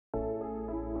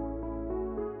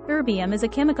Erbium is a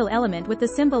chemical element with the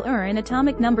symbol Er and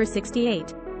atomic number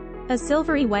 68. A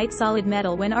silvery white solid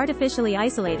metal. When artificially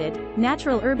isolated,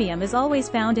 natural erbium is always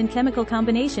found in chemical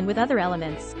combination with other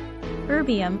elements.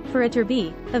 Erbium, for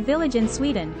Ytterby, a village in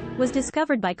Sweden, was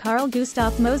discovered by Carl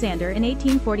Gustaf Mosander in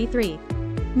 1843.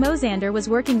 Mosander was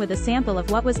working with a sample of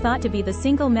what was thought to be the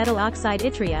single metal oxide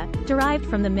yttria, derived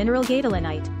from the mineral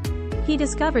gadolinite. He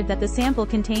discovered that the sample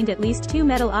contained at least 2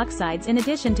 metal oxides in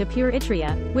addition to pure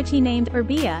yttria, which he named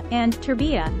Erbia and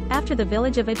Turbia, after the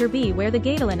village of Ytterby where the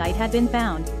gadolinite had been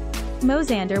found.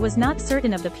 Mosander was not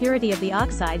certain of the purity of the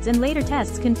oxides, and later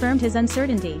tests confirmed his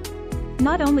uncertainty.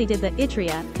 Not only did the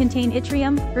yttria contain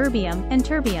yttrium, erbium, and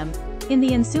terbium. In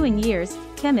the ensuing years,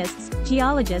 chemists,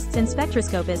 geologists and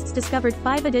spectroscopists discovered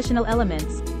 5 additional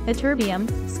elements: ytterbium,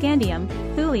 scandium,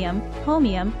 thulium,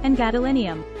 holmium, and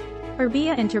gadolinium.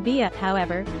 Erbia and turbia,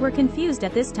 however, were confused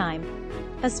at this time.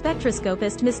 A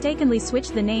spectroscopist mistakenly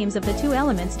switched the names of the 2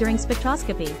 elements during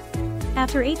spectroscopy.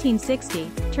 After 1860,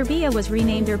 turbia was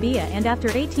renamed Erbia, and after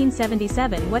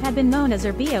 1877 what had been known as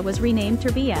Erbia was renamed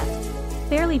turbia.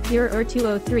 Fairly pure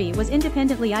Er-203 was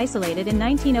independently isolated in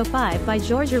 1905 by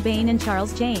Georges Urbain and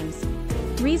Charles James.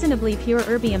 Reasonably pure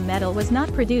erbium metal was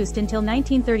not produced until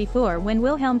 1934, when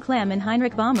Wilhelm Klemm and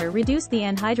Heinrich Baumer reduced the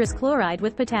anhydrous chloride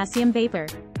with potassium vapor.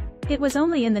 It was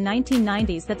only in the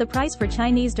 1990s that the price for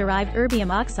Chinese-derived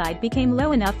erbium oxide became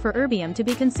low enough for erbium to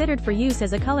be considered for use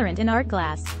as a colorant in art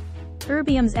glass.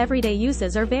 Erbium's everyday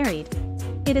uses are varied.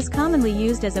 It is commonly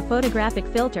used as a photographic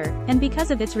filter, and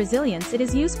because of its resilience it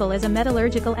is useful as a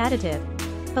metallurgical additive.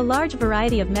 A large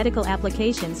variety of medical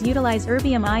applications utilize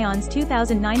erbium ion's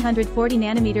 2940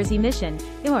 nanometers emission,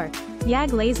 or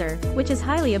YAG laser, which is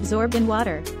highly absorbed in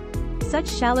water. Such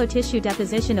shallow tissue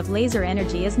deposition of laser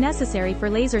energy is necessary for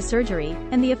laser surgery,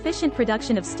 and the efficient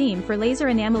production of steam for laser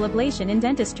enamel ablation in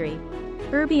dentistry.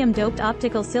 Erbium-doped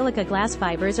optical silica glass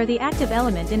fibers are the active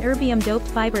element in erbium-doped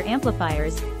fiber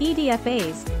amplifiers,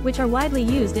 EDFAs, which are widely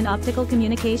used in optical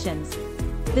communications.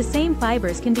 The same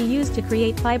fibers can be used to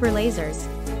create fiber lasers.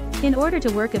 In order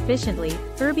to work efficiently,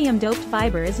 erbium-doped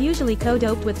fiber is usually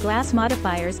co-doped with glass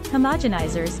modifiers,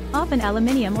 homogenizers, often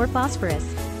aluminium or phosphorus.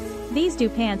 These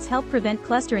dopants help prevent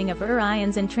clustering of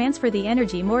ions and transfer the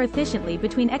energy more efficiently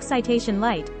between excitation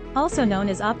light, also known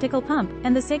as optical pump,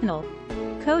 and the signal.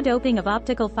 Co-doping of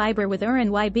optical fiber with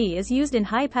and YB is used in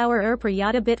high-power per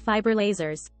yada bit fiber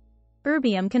lasers.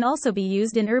 Erbium can also be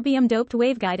used in erbium-doped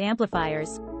waveguide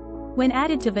amplifiers. When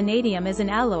added to vanadium as an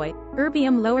alloy,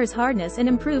 erbium lowers hardness and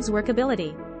improves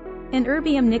workability. An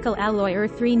erbium-nickel alloy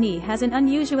Er3Ni has an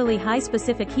unusually high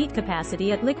specific heat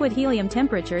capacity at liquid helium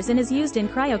temperatures and is used in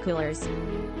cryocoolers.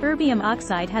 Erbium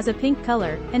oxide has a pink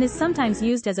color, and is sometimes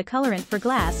used as a colorant for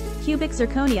glass, cubic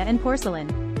zirconia and porcelain.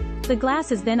 The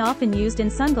glass is then often used in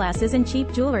sunglasses and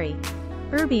cheap jewelry.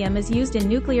 Erbium is used in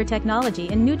nuclear technology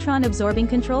and neutron-absorbing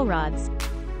control rods.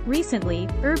 Recently,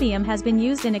 erbium has been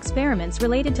used in experiments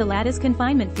related to lattice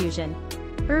confinement fusion.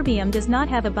 Erbium does not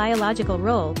have a biological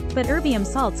role, but erbium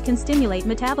salts can stimulate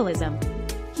metabolism.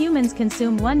 Humans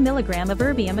consume 1 mg of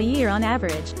erbium a year on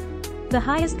average. The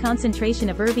highest concentration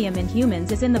of erbium in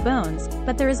humans is in the bones,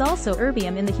 but there is also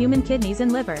erbium in the human kidneys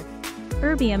and liver.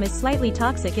 Erbium is slightly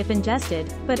toxic if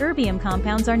ingested, but erbium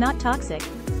compounds are not toxic.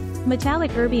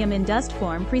 Metallic erbium in dust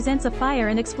form presents a fire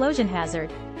and explosion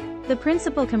hazard. The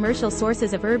principal commercial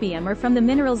sources of erbium are from the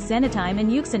minerals xenotime and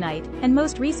euxenite, and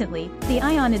most recently, the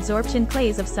ion adsorption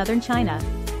clays of southern China.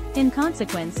 In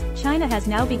consequence, China has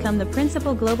now become the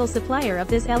principal global supplier of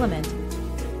this element.